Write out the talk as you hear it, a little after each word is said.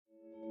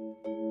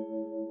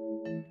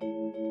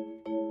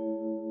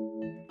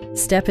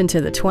Step into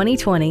the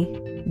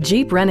 2020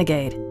 Jeep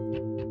Renegade.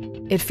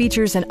 It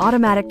features an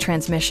automatic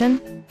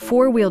transmission,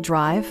 four-wheel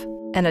drive,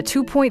 and a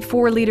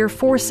 2.4-liter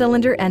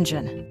four-cylinder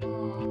engine.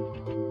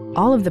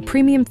 All of the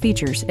premium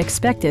features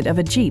expected of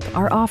a Jeep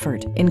are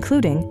offered,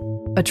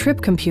 including a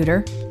trip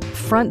computer,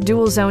 front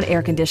dual-zone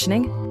air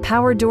conditioning,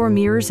 power door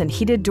mirrors and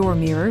heated door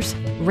mirrors,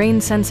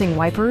 rain-sensing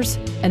wipers,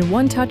 and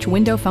one-touch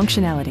window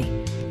functionality.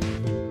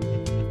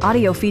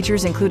 Audio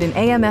features include an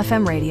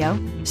AM/FM radio,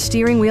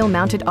 steering wheel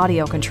mounted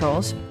audio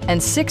controls,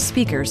 and 6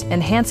 speakers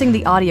enhancing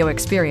the audio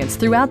experience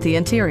throughout the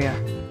interior.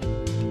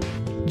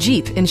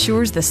 Jeep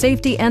ensures the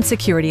safety and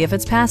security of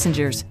its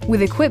passengers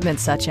with equipment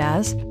such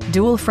as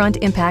dual front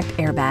impact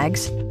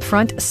airbags,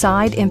 front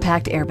side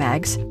impact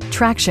airbags,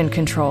 traction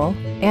control,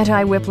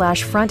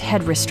 anti-whiplash front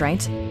head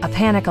restraints, a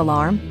panic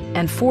alarm,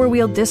 and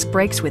 4-wheel disc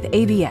brakes with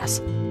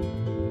ABS.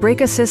 Brake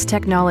Assist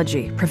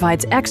technology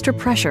provides extra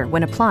pressure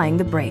when applying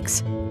the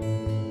brakes.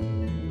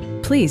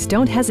 Please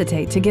don't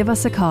hesitate to give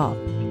us a call.